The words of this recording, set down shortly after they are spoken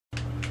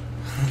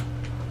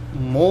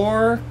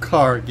More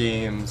car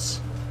games.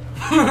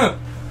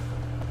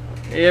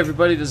 Hey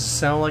everybody, does it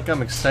sound like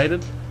I'm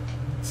excited?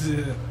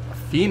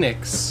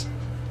 Phoenix.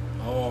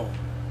 Oh.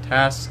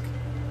 Task.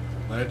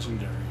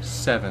 Legendary.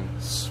 7.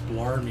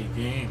 Splarmy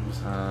games.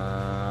 If you're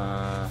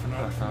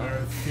not familiar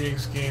with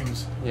Phoenix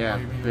games, yeah,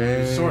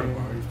 sort of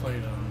are. You've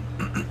played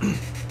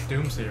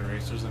Doomsday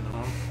Racers and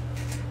all.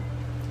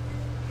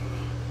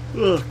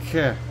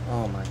 Okay.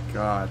 Oh my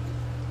god.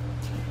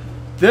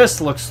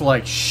 This looks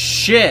like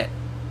shit.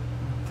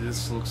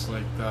 This looks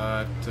like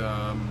that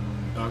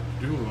Dr.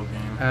 Doolittle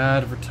game.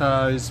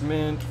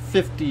 Advertisement.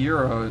 50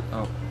 euros.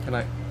 Oh, can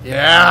I?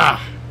 Yeah!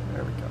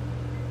 There we go.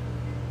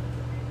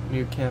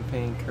 New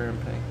campaign,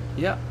 current campaign.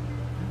 Yeah.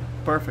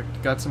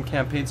 Perfect. Got some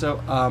campaigns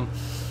out.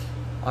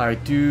 I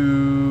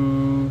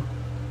do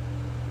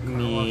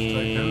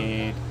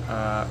need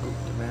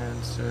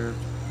demand served.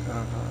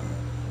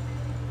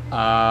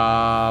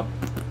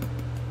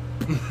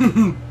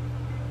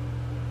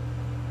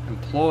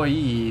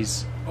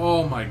 Employees.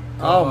 Oh my god.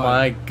 Oh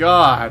my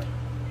god.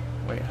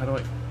 Wait, how do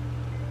I?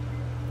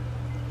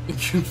 You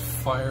can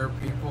fire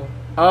people.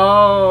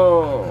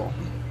 Oh.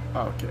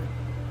 Okay.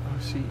 Oh,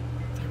 see.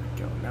 There we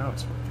go. Now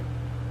it's working.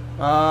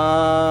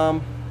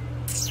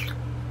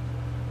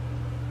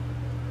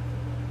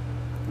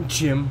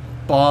 Jim,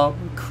 Bob,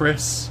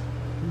 Chris,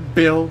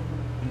 Bill,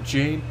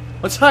 Jane.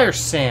 Let's hire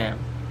Sam.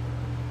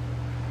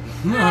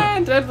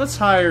 And let's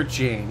hire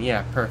Jane.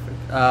 Yeah, perfect.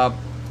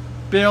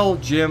 Bill,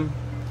 Jim,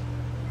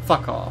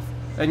 fuck off.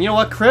 And you know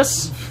what,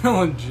 Chris?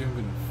 Bill and Jim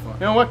and fuck.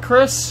 You know what,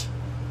 Chris?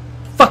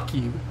 Fuck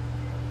you.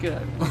 Get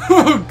out of here.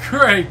 Oh,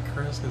 great,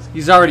 Chris.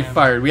 He's already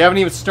fired. We haven't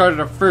even started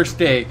our first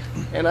day,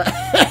 and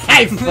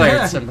I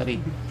fired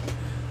somebody.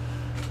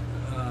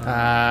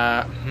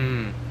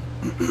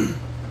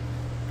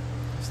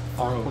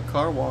 Aqua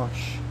car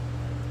wash.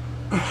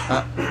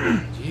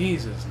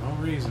 Jesus, no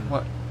reason.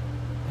 What?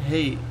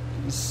 Hey,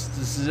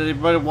 does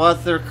anybody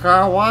want their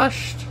car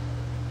washed?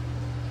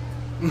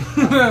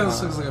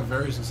 This looks like a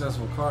very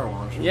successful car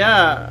wash.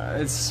 Yeah,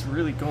 it's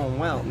really going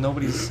well.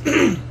 Nobody's.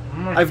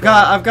 I've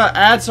got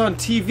ads on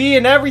TV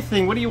and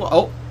everything. What do you?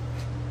 Oh.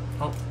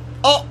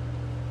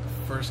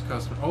 First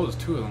customer. Oh, there's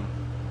 2 of them.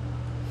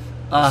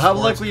 How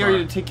likely are you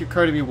to take your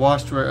car to be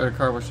washed at a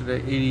car wash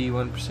today?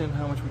 81%.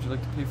 How much would you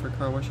like to pay for a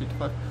car wash?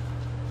 85.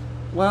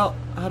 Well,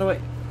 how do I?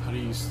 How do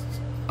you?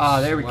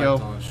 There we go.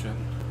 All this shit?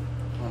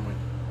 Oh my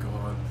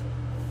god!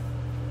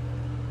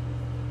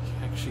 You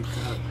actually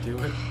gotta do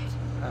it.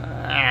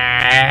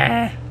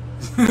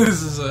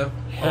 This is a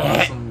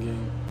awesome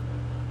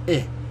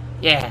game.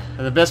 Yeah.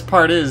 The best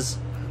part is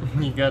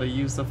you gotta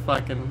use the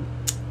fucking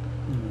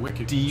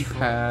Wicked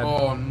D-pad.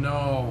 Oh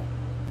no!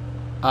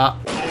 Oh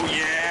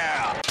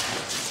yeah!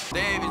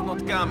 Dave is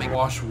not coming.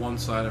 Wash one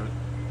side of it.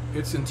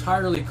 It's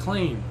entirely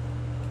clean.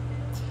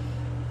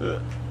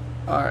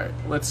 Alright,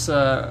 let's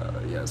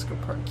let's go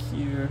park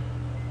here.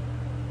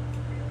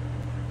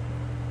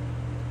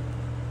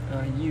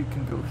 You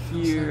can go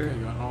here.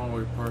 Oh,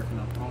 we're parking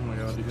up. Oh my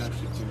god, you can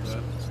actually do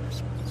that.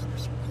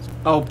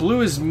 Oh, blue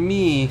is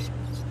me.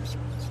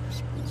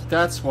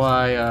 That's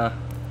why,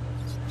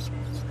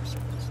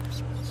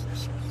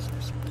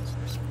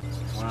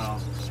 Wow.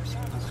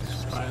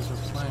 Spies were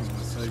playing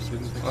this. I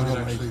didn't think Oh we'd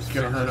my actually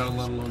figure it God. out,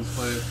 let alone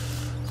play it.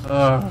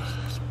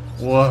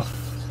 Woof.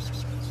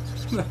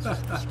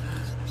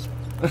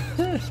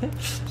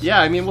 Yeah,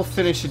 I mean, we'll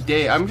finish a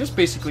day. I'm just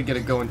basically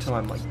gonna go until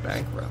I'm, like,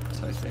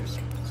 bankrupt, I think.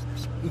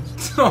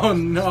 Oh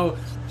no!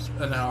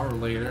 An hour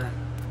later.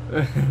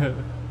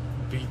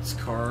 Beats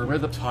car. Where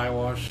the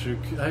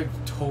Tywash. I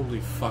totally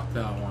fucked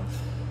that one.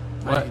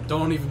 What? I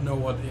don't even know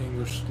what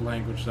English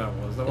language that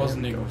was. That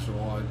wasn't There we go. English at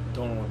all. I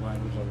don't know what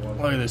language that was.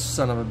 Look at this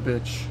son of a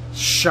bitch.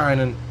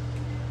 Shining.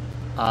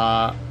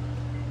 The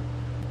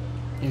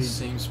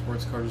same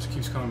sports car just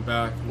keeps coming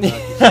back and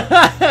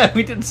back.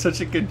 We did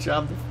such a good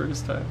job the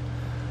first time.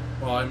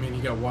 Well, I mean,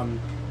 he got one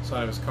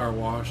side of his car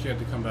washed. He had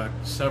to come back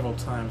several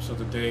times for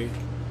the day.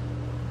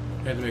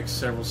 He had to make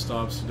several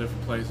stops to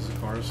different places,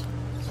 of course,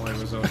 while he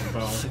was out and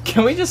about.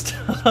 Can we just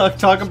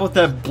talk about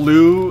that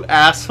blue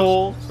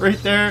asshole right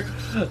there?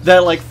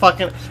 That, like,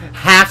 fucking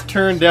half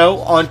turned out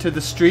onto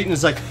the street and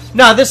is like,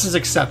 nah, this is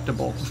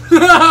acceptable.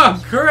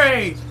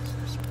 Great!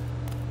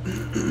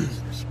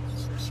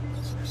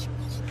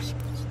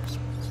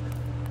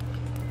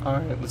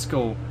 Alright, let's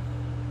go.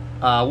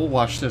 We'll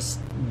watch this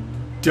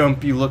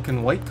dumpy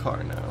looking white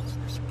car now.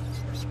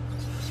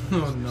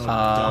 Oh no,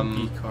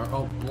 dumpy car.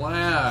 Oh,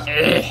 blah!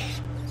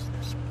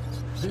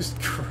 These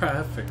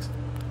graphics.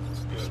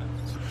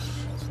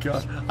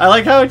 God. I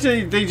like how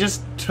they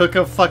just took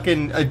a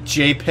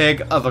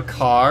JPEG of a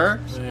car.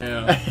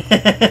 Yeah.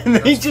 And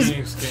they That's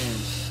Phoenix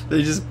Games.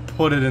 They just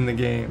put it in the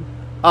game.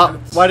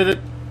 Why did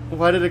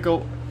it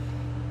go?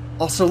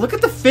 Also, look at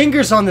the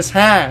fingers on this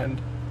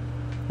hand.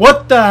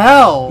 What the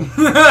hell?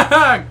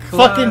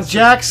 Fucking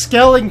Jack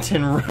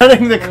Skellington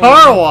running the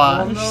car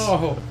wash.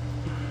 Oh no.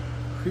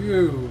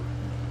 Phew.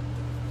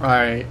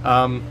 Alright,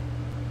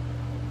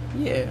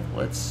 yeah,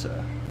 let's,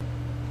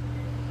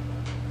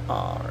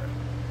 alright.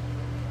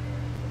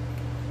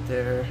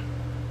 There.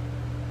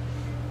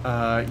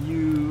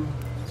 You...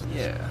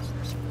 Yeah.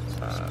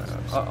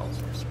 Uh-oh.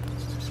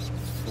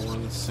 For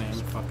the same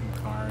fucking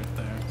car right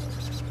there.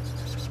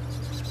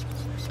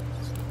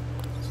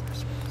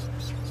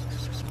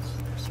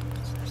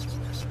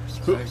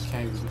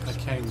 I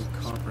can't even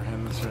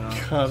comprehend this right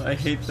now. God, I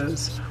hate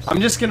this.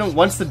 I'm just gonna,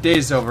 once the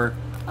day's over,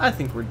 I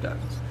think we're done.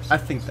 I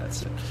think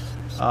that's it.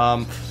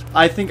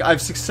 I think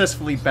I've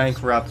successfully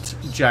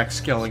bankrupted Jack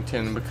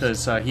Skellington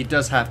because he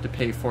does have to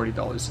pay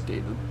 $40 a day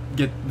to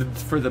get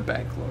for the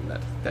bank loan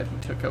that he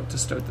took out to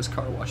start this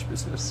car wash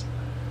business.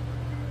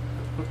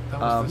 That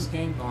was this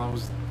game? No, that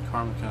was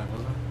Car Mechanic,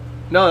 wasn't it?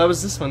 No, that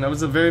was this one. That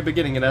was the very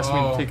beginning. It asked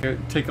Oh. me to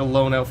take a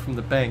loan out from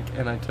the bank,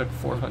 and I took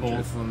 $400. Both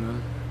of them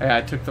then. Yeah,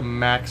 I took the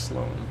max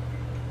loan.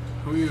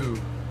 Who you?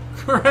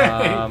 Great!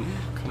 Come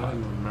I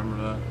on. don't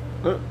remember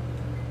that.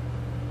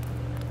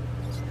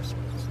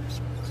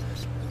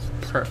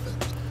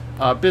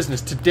 Perfect.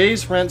 Business.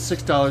 Today's rent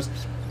 $6.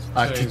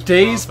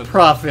 Today's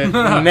profit.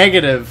 profit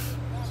negative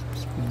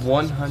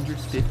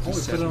 $157. Oh, we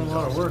put in a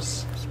lot of work.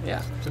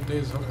 Yeah. Good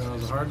days. It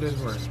was a hard day's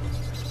work.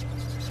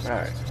 All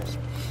right.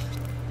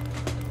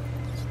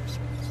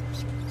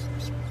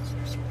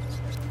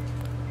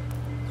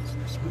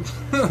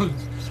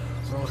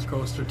 Roller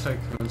coaster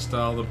tycoon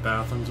style. The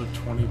bathrooms are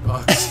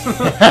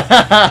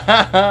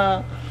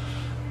 $20.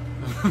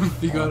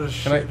 If you got a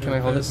shit. Can I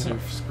hold this? You're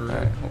All screwed.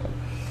 right. Hold on.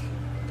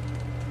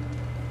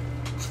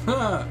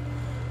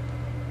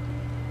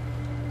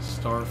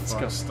 Star go.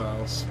 Fox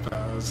style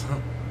spaz.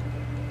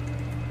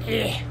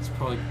 It's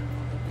probably.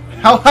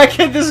 How high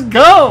can this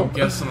go? I'm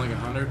guessing like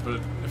 100, but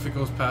if it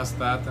goes past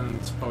that, then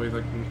it's probably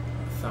like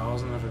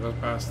 1,000. If it goes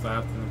past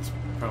that, then it's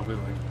probably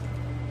like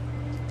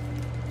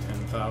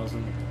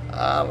 10,000.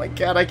 Oh my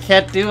god, I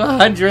can't do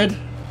 100.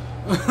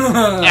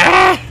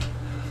 Ah!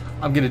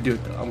 I'm gonna do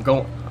it though. I'm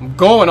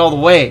going all the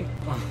way.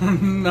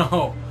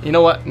 No. You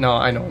know what? No,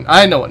 I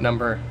know what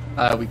number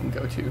we can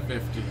go to.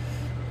 50.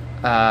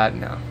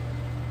 No.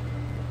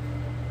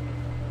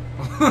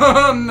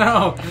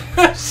 No.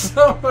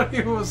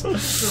 Somebody was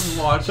just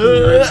watching me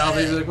right now.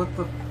 They'd be like, "What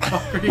the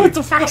fuck are you What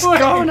the fuck's doing?"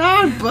 going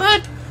on,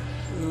 bud?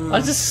 I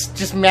was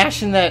just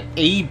mashing that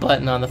A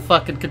button on the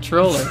fucking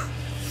controller.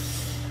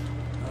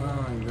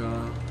 Oh my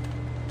god.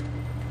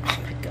 Oh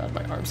my god,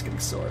 my arm's getting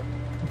sore.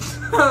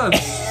 Oh,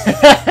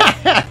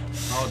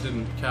 it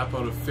didn't cap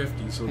out of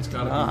 50, so it's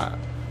gotta Not.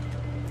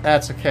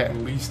 That's be okay. at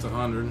least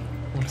 100.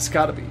 It's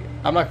gotta be.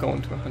 I'm not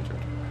going to 100.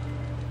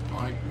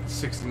 Like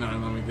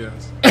 69, let me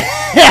guess.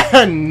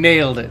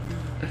 Nailed it.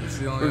 It's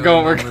the only We're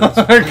going other number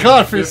that's we're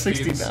going for 50, it's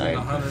 69.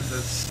 100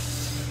 that's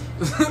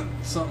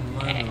something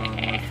landed on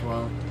there.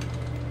 Wow.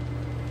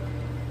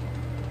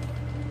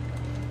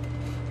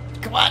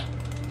 Come on.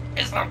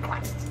 It's so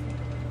close.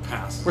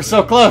 Pass. We're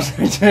so close.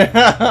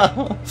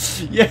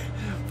 Yeah.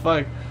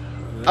 Fuck.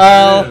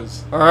 There it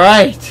is.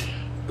 Alright.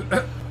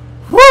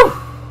 Woo!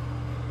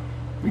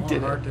 We Oh,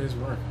 did a hard it. day's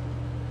work.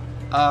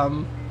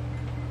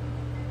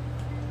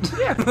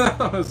 Yeah.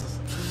 That was-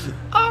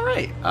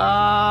 Alright.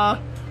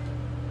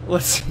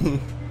 Let's see.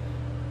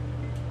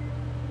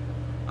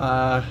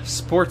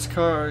 Sports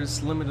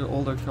cars, limited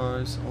older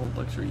cars, old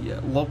luxury, yeah.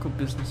 Local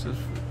businesses.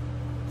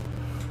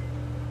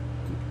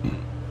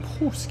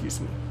 Oh, excuse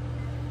me.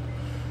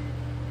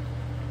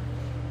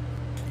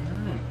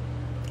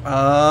 Just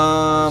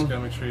gotta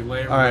make sure you lay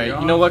everybody Alright,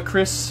 off. you know what,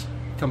 Chris?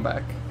 Come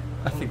back.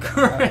 I think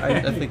Great.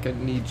 I think I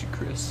need you,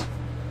 Chris.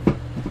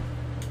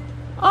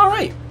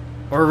 Alright.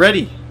 We're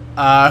ready.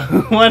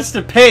 Who wants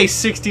to pay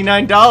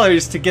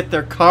 $69 to get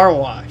their car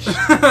washed?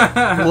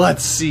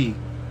 Let's see.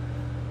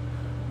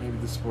 Maybe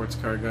the sports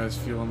car guy's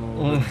feeling a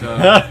little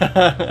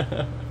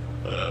bit,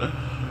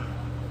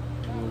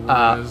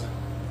 whiz.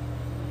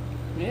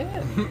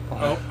 Yeah.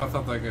 Oh, I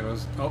thought that guy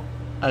was. Oh,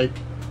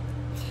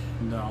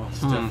 no, it's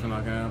definitely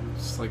not gonna happen.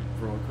 It's like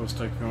roller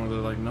coaster tycoon where they're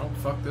like, nope,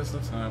 fuck this,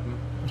 that's not happening.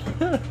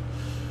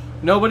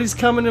 Nobody's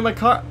coming in my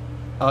car.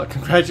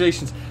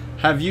 Congratulations.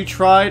 Have you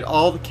tried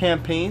all the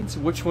campaigns?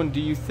 Which one do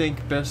you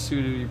think best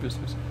suited your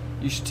business?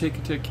 You should take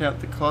into account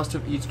the cost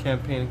of each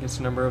campaign against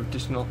the number of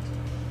additional...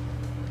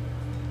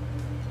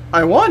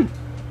 I won!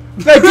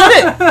 I did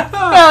it!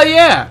 Hell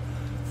yeah!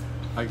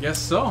 I guess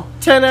so.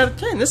 10 out of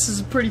 10. This is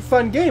a pretty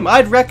fun game.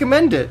 I'd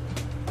recommend it.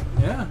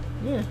 Yeah.